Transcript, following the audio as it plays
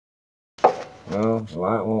No, the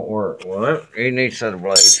light won't work. Well, you need a set of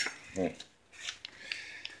blades.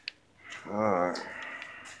 Alright.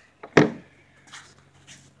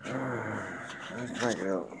 Let's crank it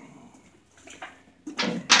up.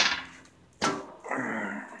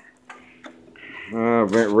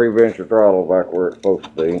 Revent your throttle back where it's supposed to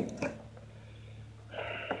be.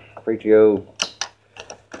 PTO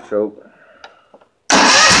choke.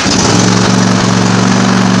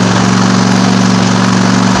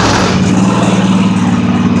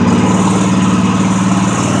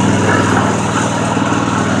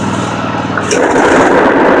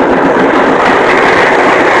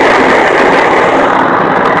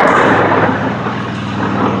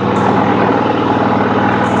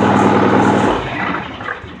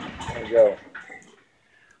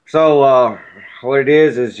 So, what it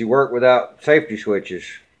is you work without safety switches.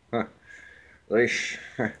 It's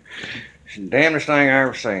the damnedest thing I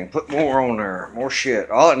ever seen. Put more on there, more shit.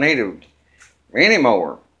 All it needed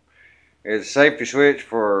anymore is a safety switch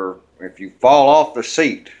for if you fall off the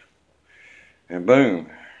seat, and boom,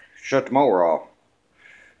 shut the mower off.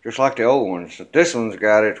 Just like the old ones. This one's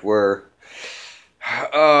got it where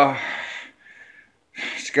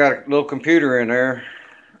it's got a little computer in there.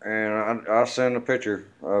 And I'll send a picture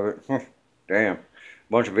of it. Damn.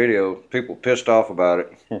 Bunch of videos. People pissed off about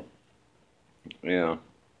it. Yeah.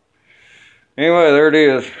 Anyway, there it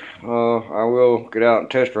is. I will get out and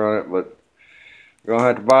test run it, but you're going to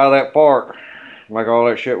have to buy that part. Make all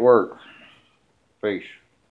that shit work. Peace.